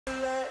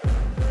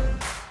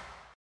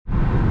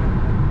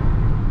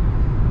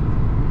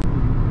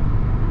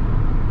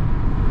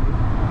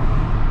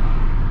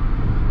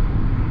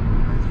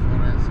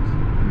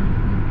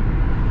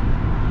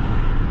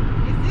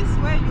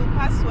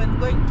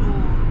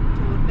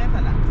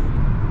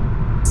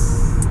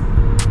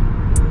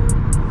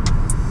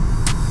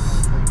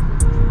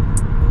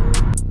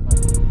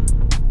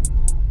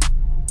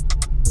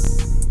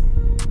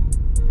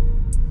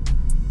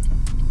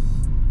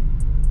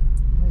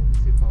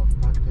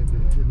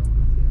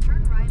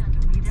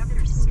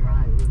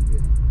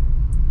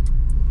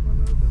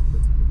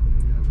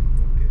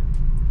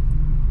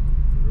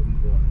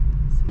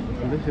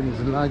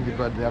large,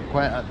 but they are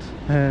quiet.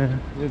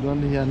 You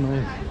don't hear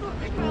noise.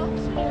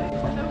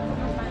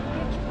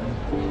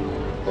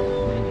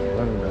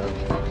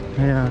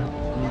 Yeah.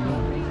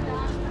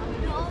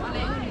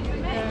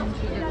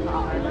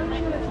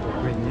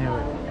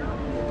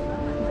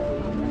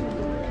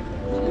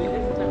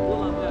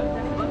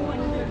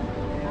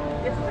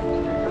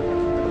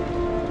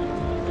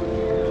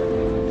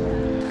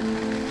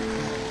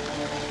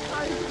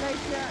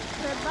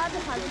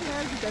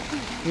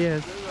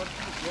 Yes.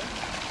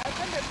 I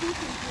think the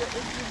fish is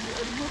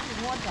removed in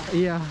water.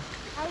 Yeah.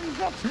 How is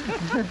that?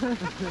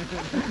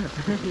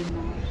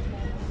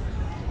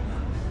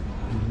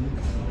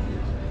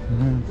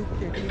 Book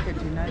the ticket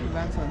in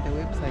advance on the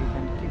website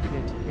and keep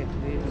the ticket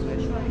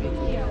ready when you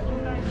get.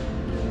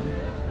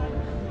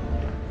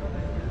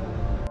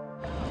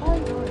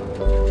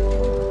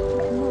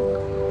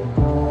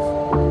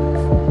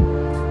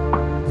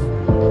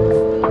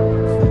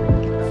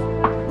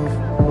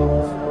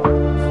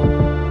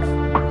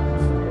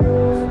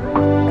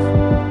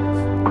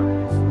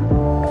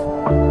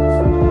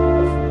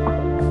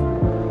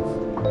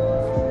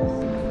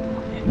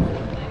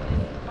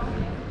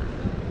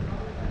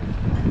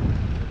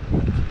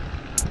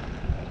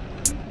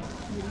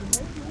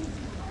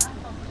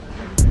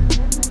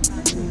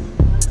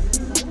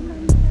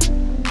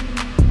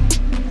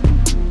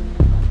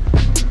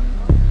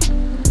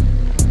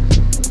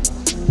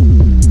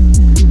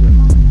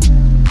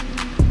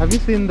 Have you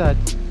seen that?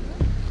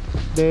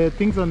 The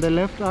things on the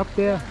left up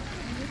there?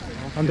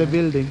 On the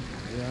building?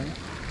 Yeah.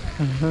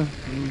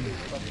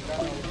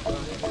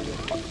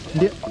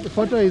 The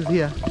photo is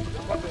here.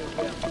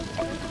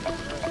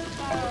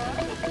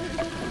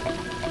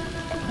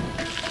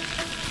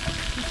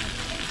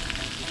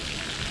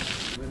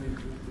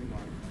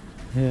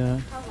 Yeah.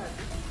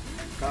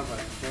 Covered.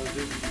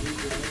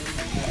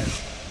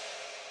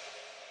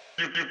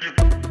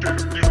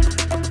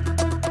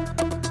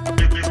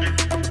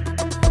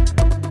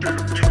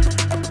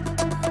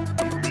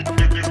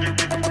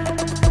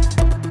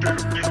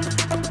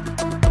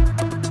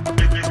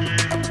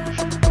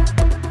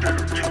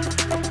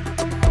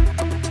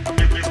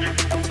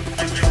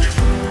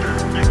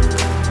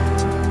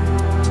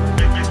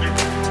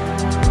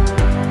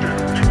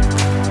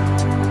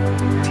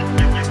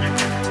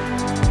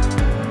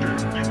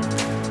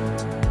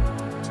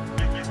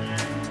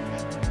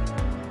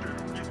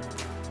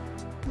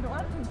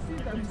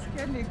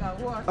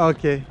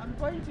 Okay. I'm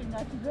pointing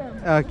at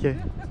them. Okay.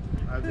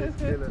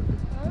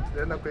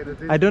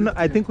 I don't know.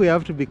 I think we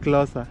have to be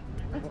closer.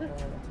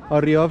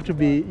 Or you have to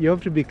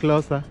be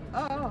closer.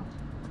 Oh.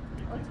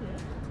 Okay.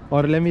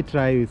 Or let me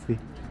try, you see.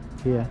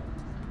 Here.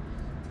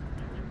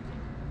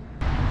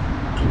 I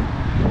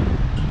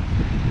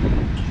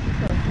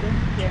don't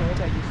care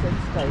whether you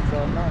sensitize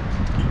or not.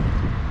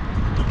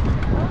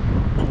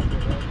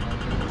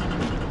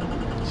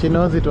 She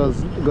knows it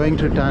was going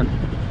to turn.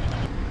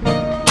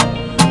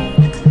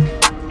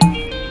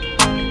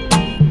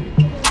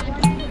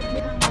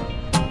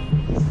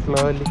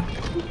 Slowly.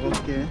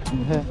 Okay.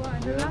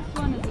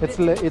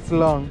 It's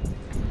long.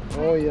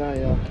 Oh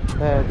yeah.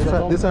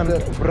 This one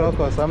broke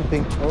or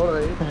something. All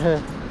right.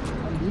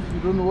 And if you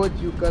don't know what,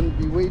 you can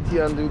be waiting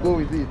and you go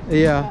with it.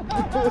 Yeah.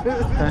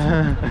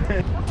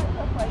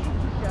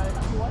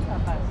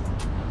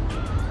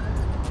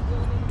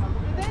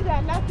 They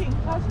are lacking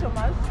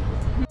customers,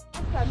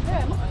 and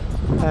then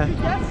you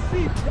just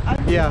sit and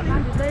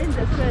remain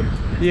the same.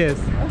 Yes.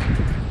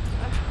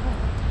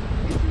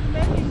 It is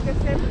making the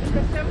same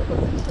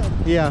position.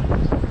 Yeah.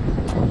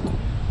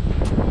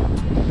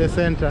 The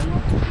center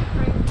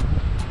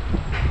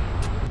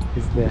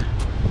is there.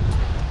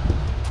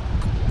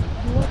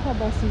 The water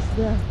bus is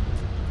there.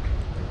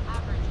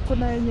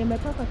 Kuna yenye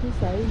imetoka tu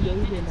saa hii ndio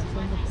ile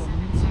inasonga kwa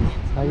miti.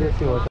 I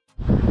see water.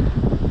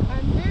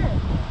 And then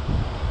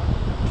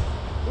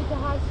it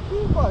has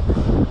keyboards.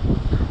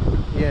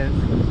 Yes.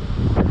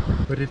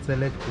 But it's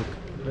electric.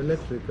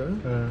 Electric, huh?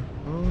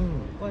 Oh.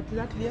 What,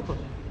 that vehicle?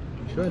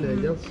 Surely I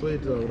just saw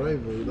it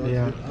arrive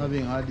without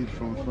having heard it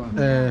from far.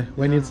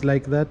 When it's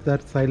like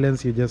that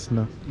silence, you just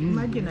know.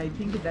 Imagine, I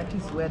think that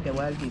is where the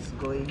world is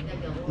going.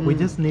 We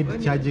just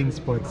need charging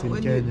spots in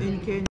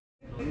Kenya.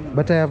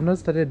 But I have not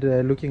started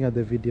looking at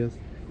the videos.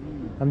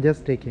 I'm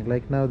just taking,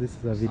 like now this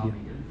is a video.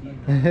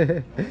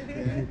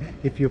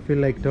 If you feel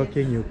like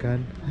talking, you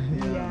can.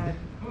 We are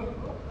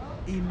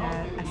in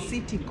a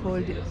city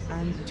called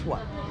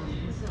Antwerp.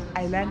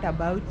 I learned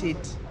about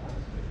it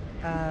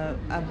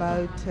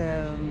about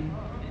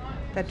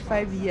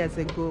 35 years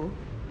ago.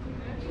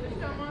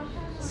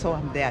 So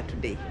I'm there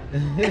today.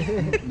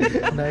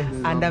 Nice.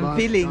 And I'm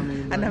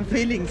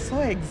feeling so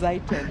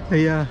excited.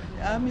 Yeah.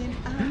 I'm in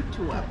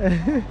Antwerp.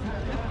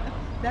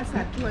 That's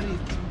a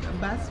tourist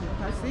bus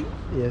passing.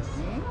 Yes.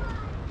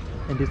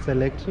 And it's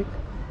electric.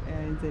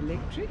 It's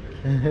electric.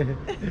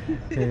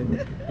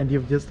 And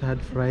you've just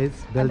had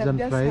fries, Belgian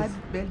and I've fries. just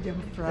had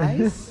Belgian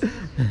fries.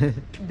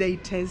 They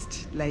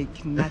taste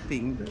like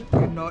nothing,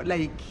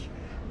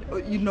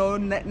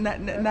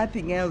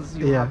 nothing else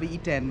you have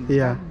eaten.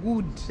 Yeah. They're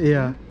good.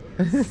 Yeah.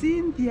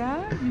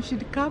 Cynthia, you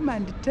should come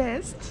and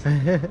test.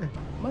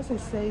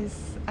 Moses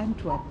says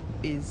Antwerp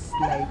is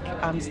like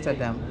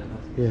Amsterdam.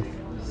 Yes.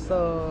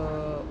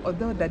 So,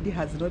 although Daddy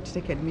has not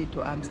taken me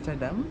to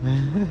Amsterdam,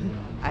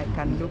 I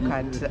can look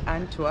at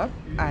Antwerp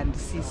and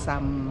see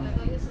some.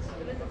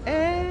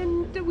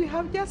 And we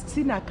have just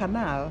seen a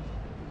canal.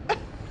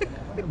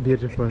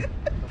 Beautiful.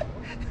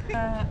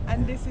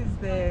 And this is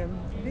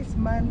this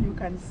man you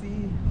can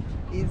see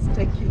is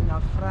taking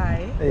a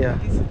fry. Yeah.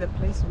 This is the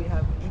place we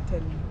have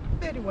eaten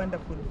very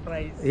wonderful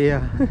fries.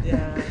 Yeah.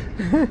 Yeah.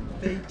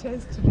 They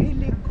taste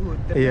really good.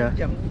 The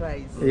Belgian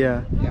fries.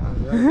 Yeah.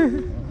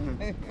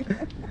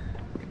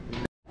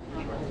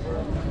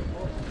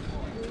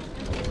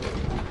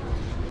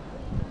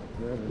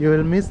 You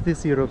will miss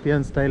this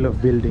European style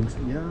of buildings.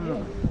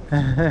 Yeah.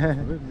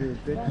 Maybe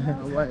take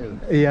a while.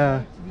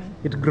 Yeah.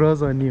 It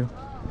grows on you.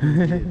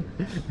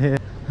 Yeah.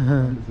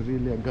 It's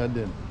really a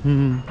garden.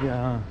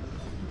 Yeah.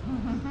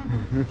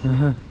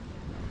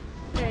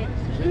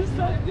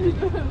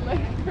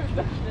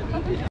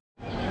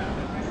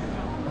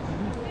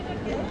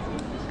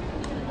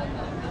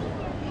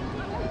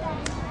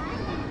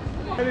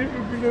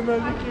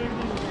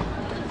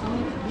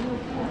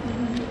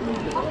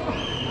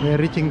 We are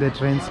reaching the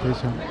train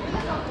station.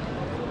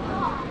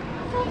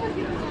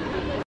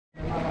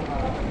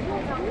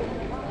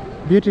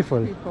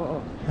 Beautiful.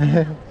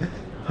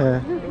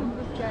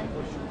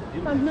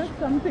 And make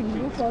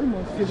something look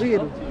almost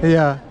real.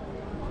 Yeah.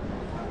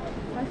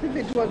 As if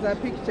it was a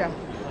picture.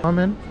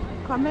 Comment.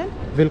 Comment?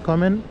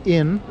 Willkommen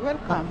in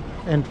Welcome.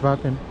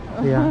 Antwerpen.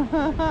 Yeah.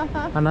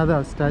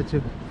 Another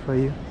statue for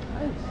you.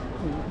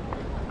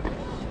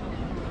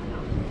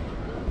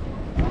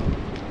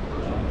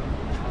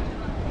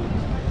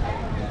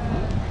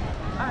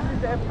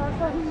 And the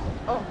person,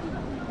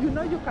 you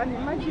know, you can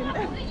imagine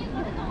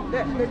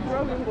the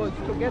drawing was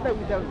together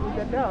with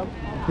the dog.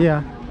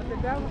 Yeah. But the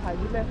dog has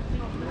left.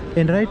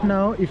 And right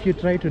now, if you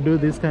try to do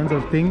these kinds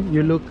of things,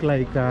 you look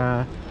like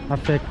a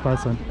fake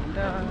person.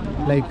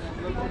 Like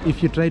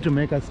if you try to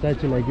make a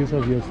statue like this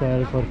of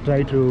yourself, or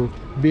try to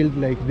build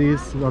like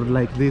this or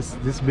like these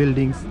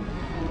buildings,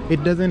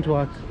 it doesn't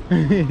work.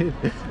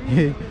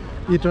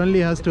 It only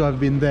has to have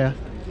been there.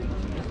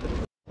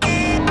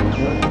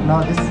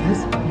 Now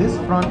this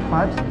front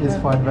part is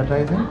for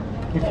advertising.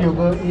 If you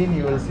go in,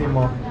 you will see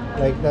more.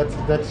 Like that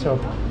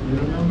shop. You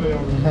remember your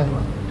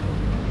one?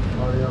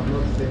 Or you have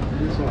not seen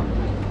this one?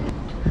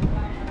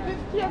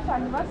 50th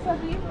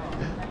anniversary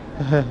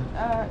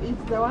is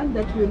the one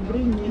that will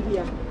bring me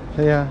here.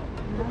 Yeah.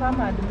 To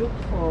come and look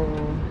for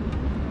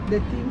the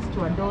things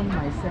to adorn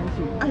myself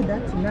with. Ah,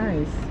 that's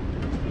nice.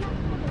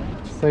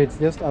 So it's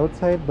just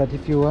outside, but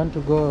if you want to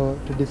go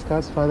to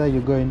discuss further,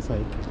 you go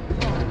inside.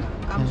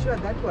 I'm sure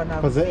that one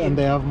I've seen. And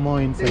they have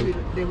more inside.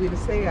 They will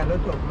say a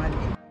lot of money.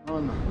 Oh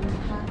no.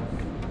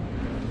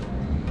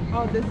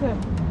 Oh, the same.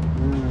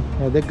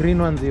 Yeah, the green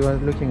ones you were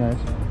looking at.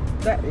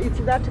 It's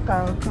that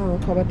blue,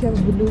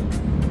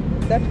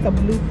 that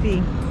blue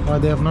thing. Oh,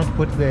 they have not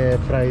put the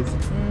price.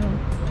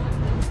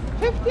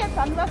 50th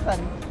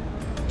anniversary.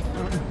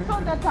 So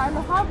that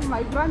I'll have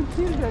my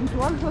grandchildren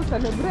to also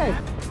celebrate.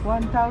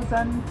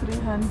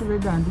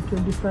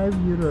 1,325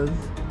 euros.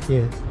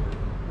 Yes.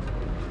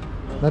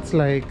 That's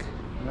like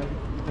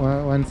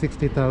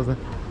 160,000.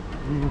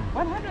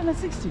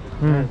 160.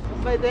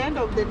 By the end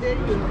of the day,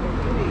 you'll be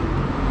doing.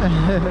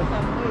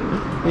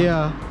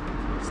 Yeah.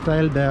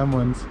 Style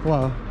diamonds.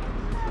 Wow.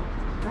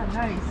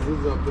 Nice. This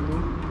is a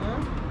blue.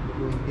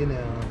 In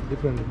a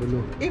different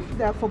blue. If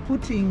they're for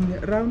putting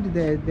around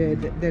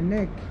the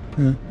neck,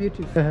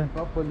 beautiful.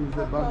 Purple is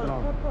the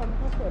background.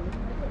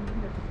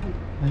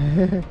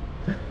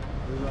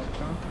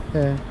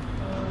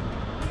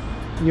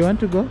 You want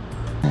to go?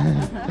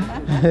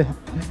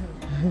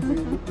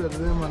 Look at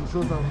them and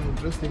saw some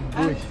interesting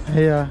bush.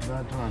 Yeah.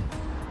 That one.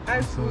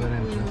 Also, very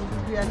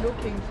interesting. we are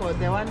looking for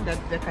the one that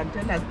they can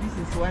tell us this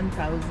is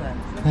 1,000.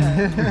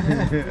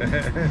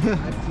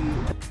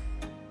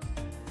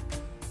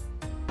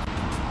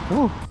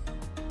 Oh.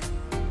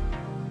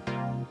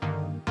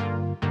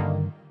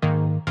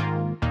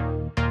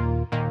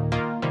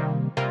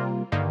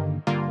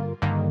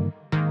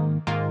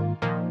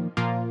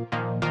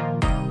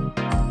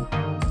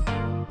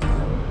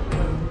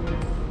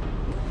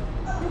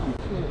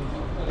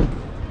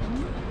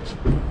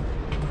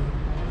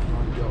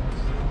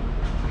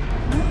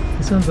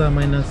 These ones are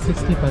minus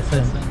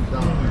 60%.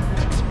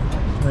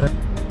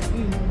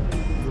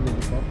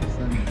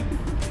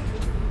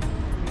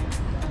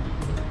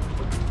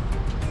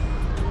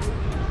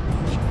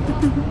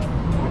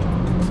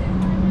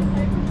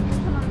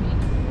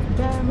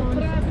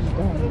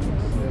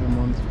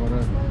 Diamonds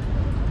forever.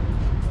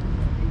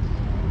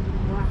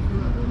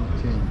 Don't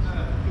change.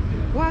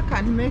 Work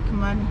and make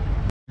money.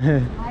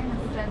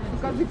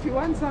 Because if you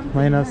want something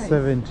Minus nice,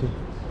 70.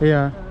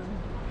 Yeah.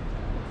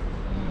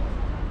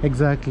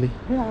 Exactly.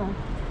 Yeah.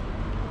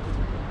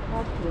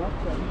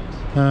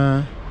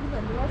 Even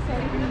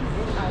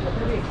groceries are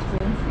very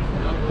expensive.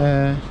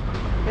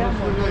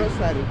 Diamond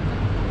grocery.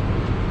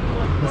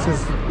 This is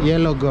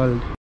yellow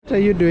gold. What are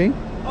you doing?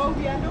 Oh,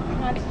 we are looking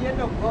that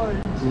yellow gold.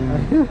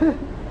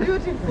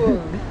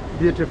 Beautiful.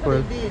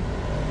 Beautiful. They did.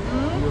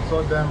 You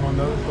saw them on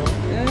the other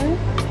side?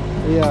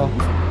 Yeah.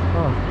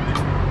 Oh.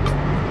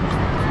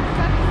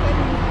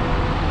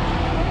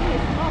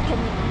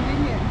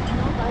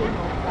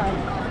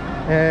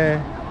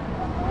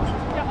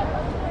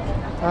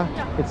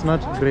 It's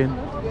not green.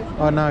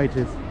 Oh, now it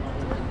is.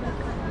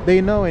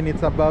 They know when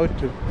it's about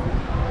to.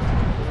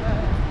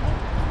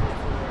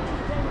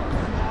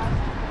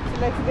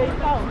 Like they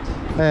count.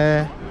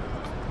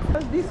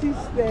 This is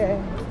the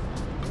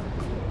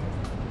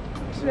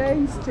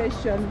train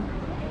station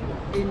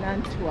in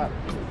Antwerp.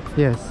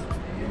 Yes.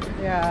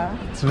 Yeah.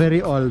 It's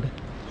very old.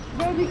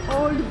 Very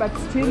old but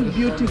still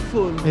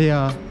beautiful.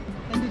 Yeah.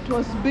 And it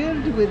was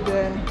built with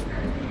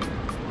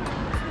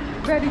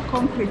very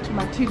concrete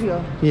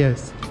material.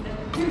 Yes.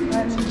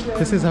 And,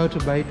 This is how to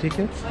buy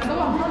tickets.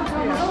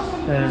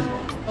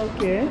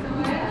 okay.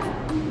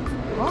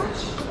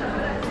 Gosh.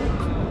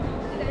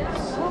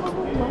 So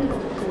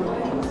wonderful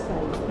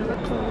inside.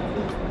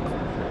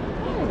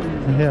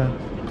 Yeah.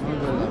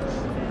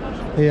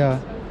 Yeah.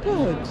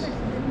 Good.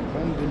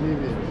 Can't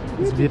believe it.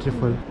 It's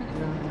beautiful.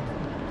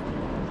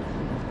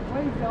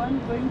 Where is the one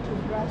going to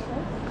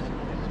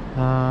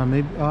Brussels?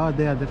 Maybe. Oh,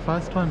 they are the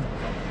first one.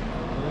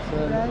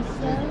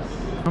 Brussels.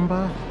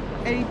 Number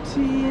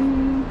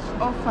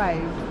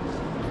 1805.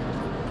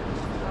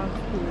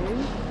 Okay.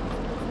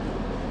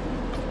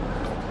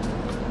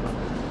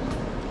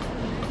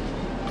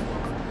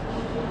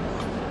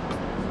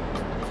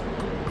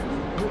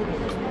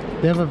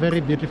 They have a very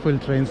beautiful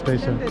train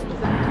station. It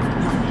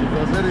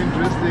was very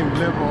interesting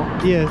level.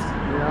 Yes.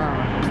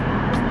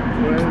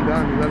 Yeah. Well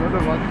done. There's a lot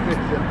of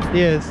architecture.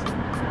 Yes.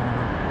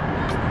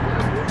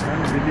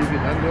 Can't believe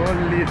it. And they all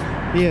lit.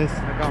 Yes.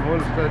 Like a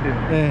whole stadium.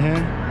 Uh-huh.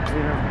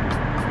 Yeah.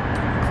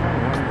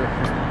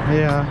 Wonderful.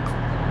 Yeah.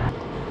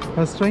 I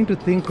was trying to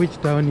think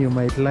which town you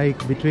might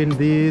like between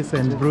this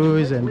and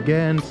Bruges and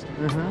Ghent.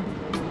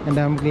 And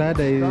I'm glad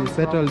I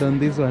settled on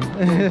this one.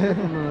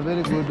 A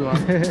very good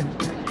one.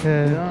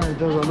 Yeah, it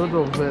has a lot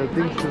of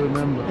things to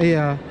remember.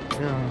 Yeah.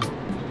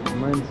 Yeah.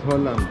 Mine's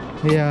Holland.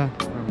 Yeah.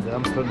 And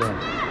Amsterdam.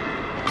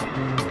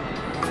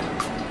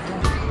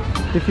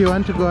 If you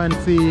want to go and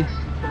see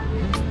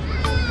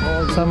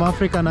some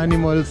African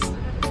animals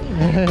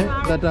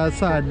that are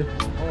sad.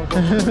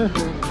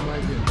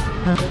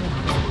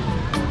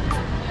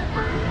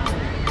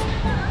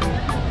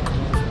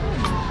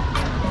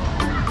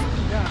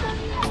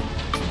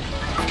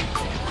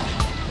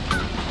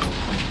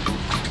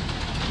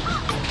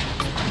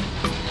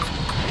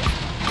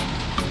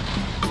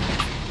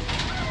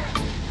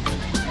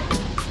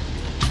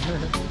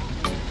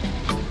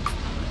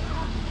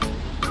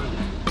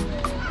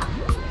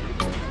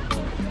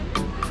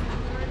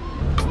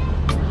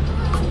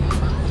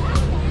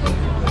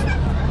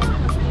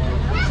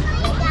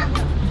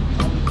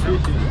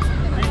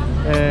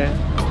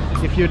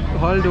 If you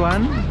hold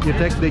one, you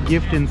take the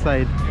gift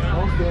inside.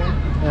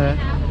 Okay.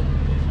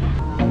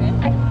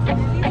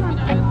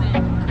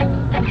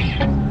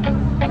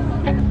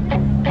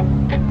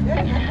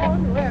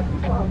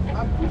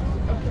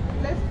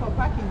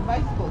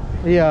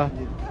 Yeah.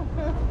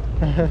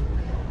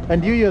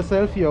 And you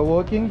yourself, you're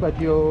walking, but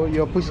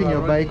you're pushing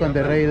your bike on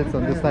the rails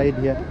on the side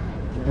here.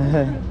 So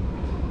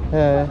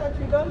that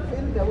you don't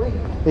feel the weight.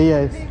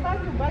 Yes. They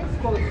have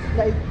bicycles,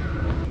 like,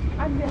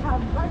 and they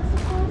have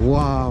bicycles.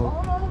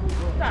 Wow. All the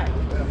time.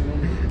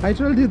 I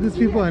told you these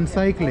people are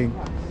cycling.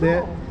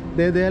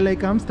 They're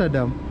like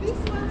Amsterdam. These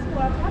ones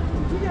were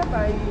packed here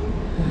by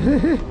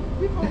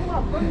people who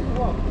are going to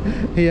walk.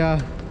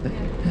 Yeah.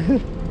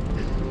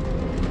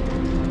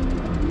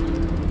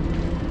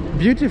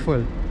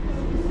 Beautiful.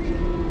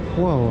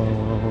 Wow.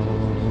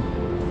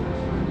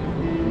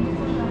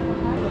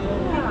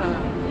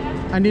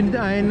 And in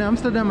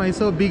Amsterdam I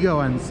saw bigger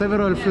ones,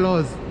 several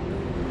floors.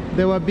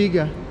 They were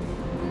bigger.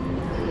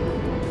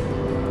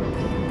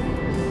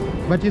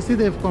 But you see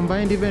they've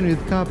combined even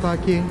with car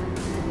parking.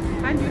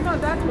 And you know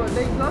that one,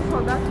 there is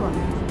also that one.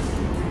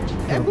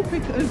 Ebu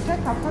take a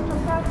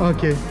photograph.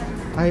 Okay.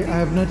 I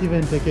have not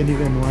even taken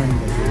even one.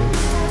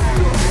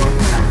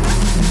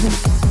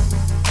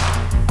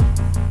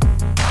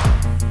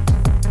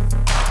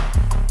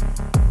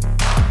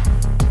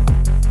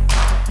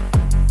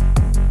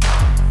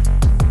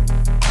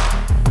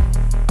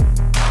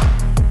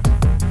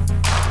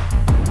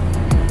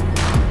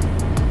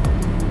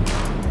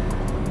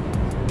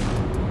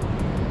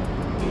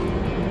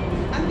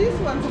 And these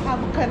ones have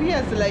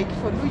careers like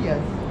for 2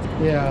 years.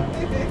 Yeah.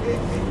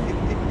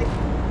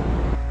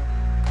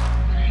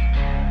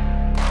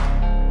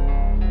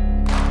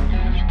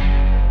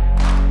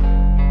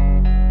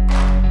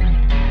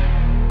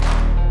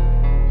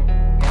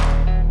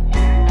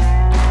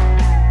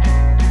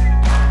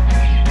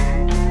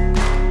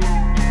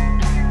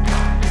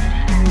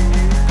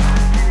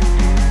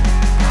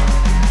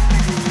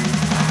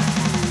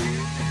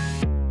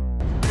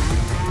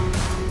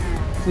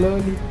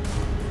 Slowly. I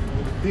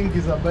think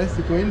it's a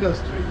bicycle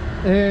industry.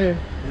 Eh.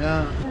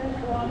 Yeah.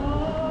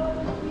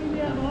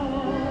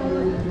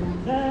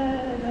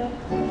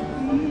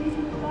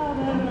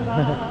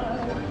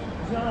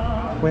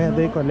 Where are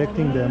they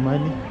collecting their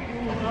money?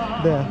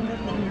 There.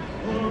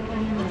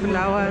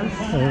 Flowers.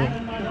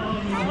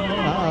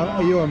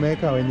 Hiyo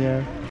wameweka wenyewe.